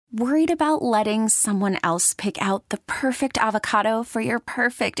Worried about letting someone else pick out the perfect avocado for your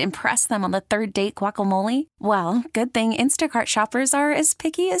perfect impress them on the third date guacamole? Well, good thing Instacart shoppers are as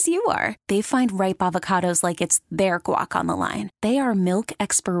picky as you are. They find ripe avocados like it's their guac on the line. They are milk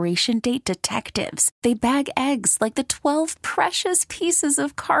expiration date detectives. They bag eggs like the 12 precious pieces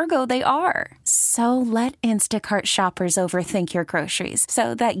of cargo they are. So let Instacart shoppers overthink your groceries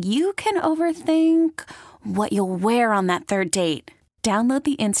so that you can overthink what you'll wear on that third date. Download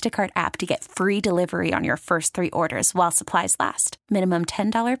the Instacart app to get free delivery on your first 3 orders while supplies last. Minimum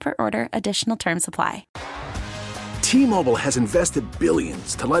 $10 per order. Additional terms apply. T-Mobile has invested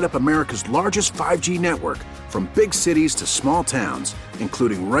billions to light up America's largest 5G network, from big cities to small towns,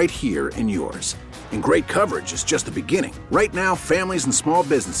 including right here in yours. And great coverage is just the beginning. Right now, families and small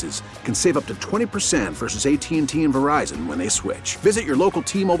businesses can save up to 20% versus AT&T and Verizon when they switch. Visit your local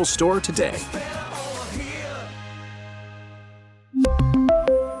T-Mobile store today.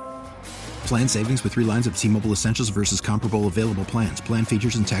 Plan savings with 3 lines of T-Mobile Essentials versus comparable available plans. Plan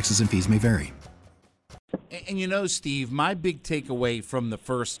features and taxes and fees may vary. And you know, Steve, my big takeaway from the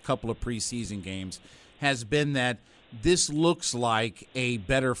first couple of preseason games has been that this looks like a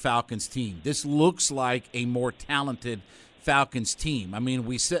better Falcons team. This looks like a more talented Falcons team. I mean,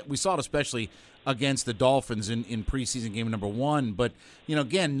 we saw it especially against the Dolphins in preseason game number 1. But, you know,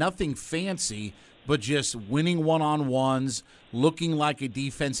 again, nothing fancy, but just winning one-on-ones, looking like a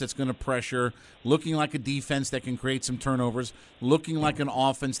defense that's going to pressure, looking like a defense that can create some turnovers, looking like an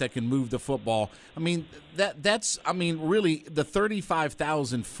offense that can move the football. I mean, that's really the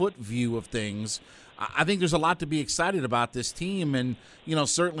 35,000-foot view of things. I think there's a lot to be excited about this team, and, you know,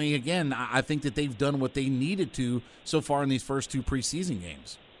 certainly, again, I think that they've done what they needed to so far in these first 2 preseason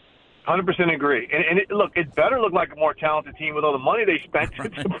games. 100% agree. And it better look like a more talented team with all the money they spent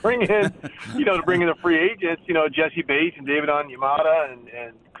to bring in, to bring in the free agents, Jesse Bates and David Onyemata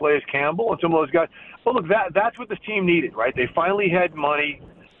and Calais Campbell and some of those guys. But look, that's what this team needed, right? They finally had money.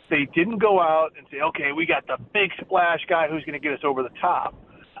 They didn't go out and say, okay, we got the big splash guy who's going to get us over the top.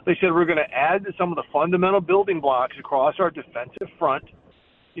 They said we're going to add to some of the fundamental building blocks across our defensive front,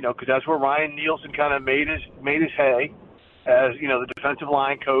 because that's where Ryan Nielsen kind of made his hay as, the defensive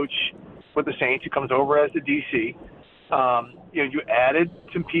line coach with the Saints, who comes over as the DC. You added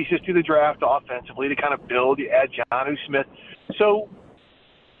some pieces to the draft offensively to kind of build. You add Jonnu Smith. So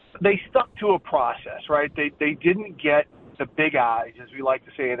they stuck to a process, right? They didn't get the big eyes, as we like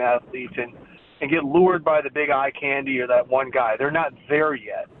to say in athletes, and get lured by the big eye candy or that one guy. They're not there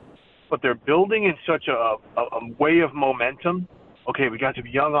yet, but they're building in such a way of momentum. Okay, we got some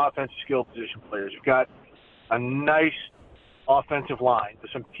young offensive skill position players. We've got a nice offensive line.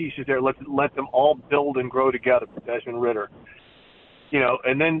 There's some pieces there. Let them all build and grow together with Desmond Ridder.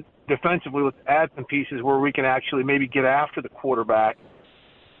 And then defensively, let's add some pieces where we can actually maybe get after the quarterback,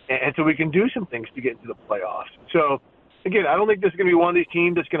 and so we can do some things to get into the playoffs. So, again, I don't think this is going to be one of these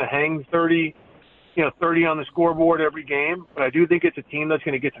teams that's going to hang 30 on the scoreboard every game, but I do think it's a team that's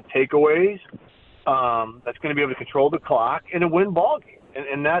going to get some takeaways, that's going to be able to control the clock and to win ball games.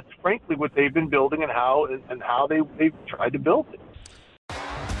 And that's frankly what they've been building and how they've tried to build it.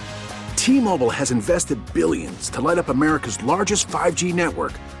 T-Mobile has invested billions to light up America's largest 5G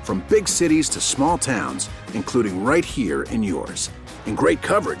network, from big cities to small towns, including right here in yours. And great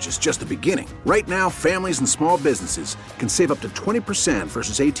coverage is just the beginning. Right now, families and small businesses can save up to 20%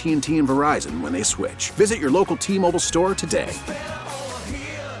 versus AT&T and Verizon when they switch. Visit your local T-Mobile store today.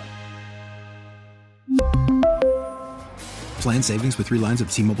 Plan savings with 3 lines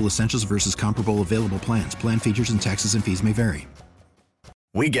of T-Mobile Essentials versus comparable available plans. Plan features and taxes and fees may vary.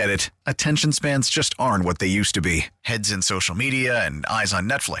 We get it. Attention spans just aren't what they used to be. Heads in social media and eyes on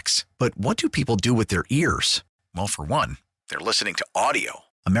Netflix. But what do people do with their ears? Well, for one, they're listening to audio.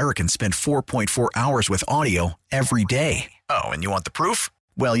 Americans spend 4.4 hours with audio every day. Oh, and you want the proof?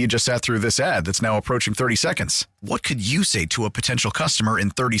 Well, you just sat through this ad that's now approaching 30 seconds. What could you say to a potential customer in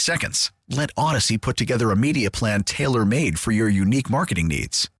 30 seconds? Let Odyssey put together a media plan tailor-made for your unique marketing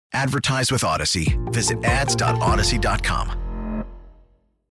needs. Advertise with Odyssey. Visit ads.odyssey.com.